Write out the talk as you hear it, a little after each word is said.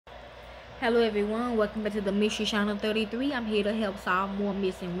Hello everyone, welcome back to the Mystery Channel 33. I'm here to help solve more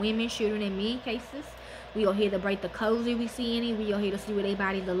missing women, children, and men cases. We are here to break the codes if we see any. We are here to see where their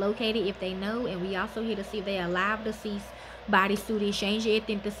bodies are located if they know. And we also here to see if they are alive, deceased, bodies to the exchange of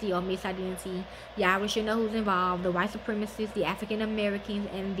ethnicity or misidentity. Y'all should know who's involved, the white supremacists, the African Americans,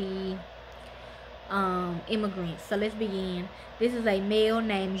 and the immigrants. So let's begin. This is a male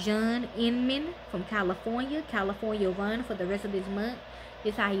named John Inman from California. California run for the rest of this month.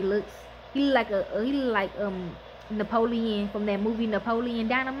 This is how he looks. He look like Napoleon from that movie Napoleon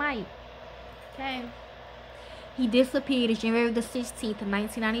Dynamite. Okay. He disappeared January the 16th of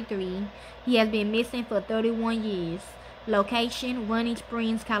 1993. He has been missing for 31 years. Location: Running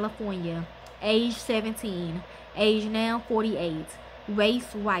Springs, California. Age 17. Age now 48.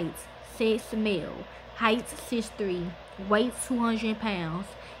 Race white. Sex male. Height 6'3". Weight 200 pounds.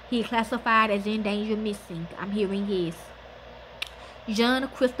 He classified as endangered missing. I'm hearing yes. John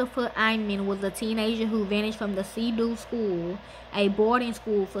Christopher Inman was a teenager who vanished from the Sea-Doo School, a boarding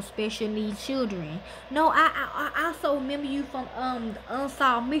school for special needs children. No, I also remember you from the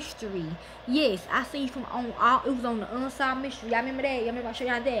Unsolved Mystery. Yes, I seen you from it was on the Unsolved Mystery. Y'all remember that? Y'all remember I showed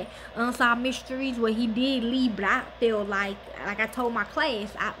y'all that Unsolved Mysteries where he did leave, but I felt like I told my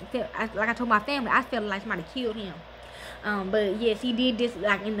class, like I told my family, I felt like somebody killed him. But yes, he did this,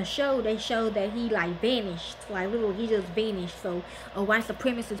 like in the show, they showed that he like vanished, like literally he just vanished. So a white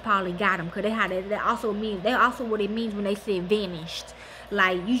supremacist probably got him, cause that also means, that also what it means when they say vanished.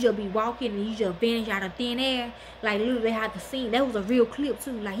 Like you just be walking and you just vanish out of thin air. Like literally they had the scene. That was a real clip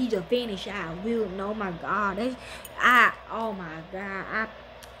too. Like he just vanished out. Real, oh my god, oh my god,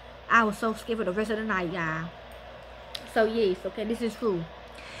 I was so scared for the rest of the night, y'all. So yes, okay, this is true.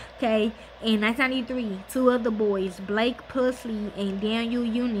 Okay, in 1993, two other boys, Blake Pusley and Daniel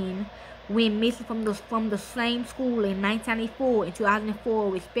Union, went missing from the same school in 1994 and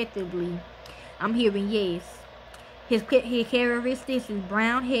 2004, respectively. I'm hearing yes. His characteristics is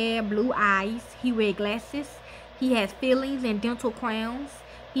brown hair, blue eyes. He wears glasses. He has fillings and dental crowns.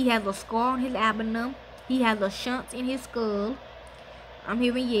 He has a scar on his abdomen. He has a shunt in his skull. I'm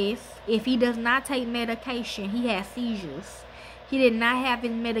hearing yes. If he does not take medication, he has seizures. He did not have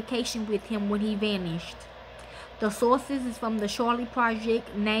his medication with him when he vanished. The sources is from the Charlie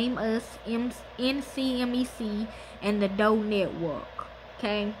Project, Name Us, NCMEC, and the Doe Network.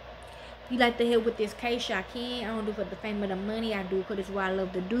 Okay? If you like to help with this case, y'all can. I don't do it for the fame of the money. I do it because it's what I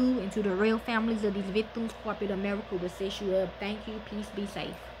love to do. And to the real families of these victims, corporate America will set you up. Thank you. Peace. Be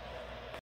safe.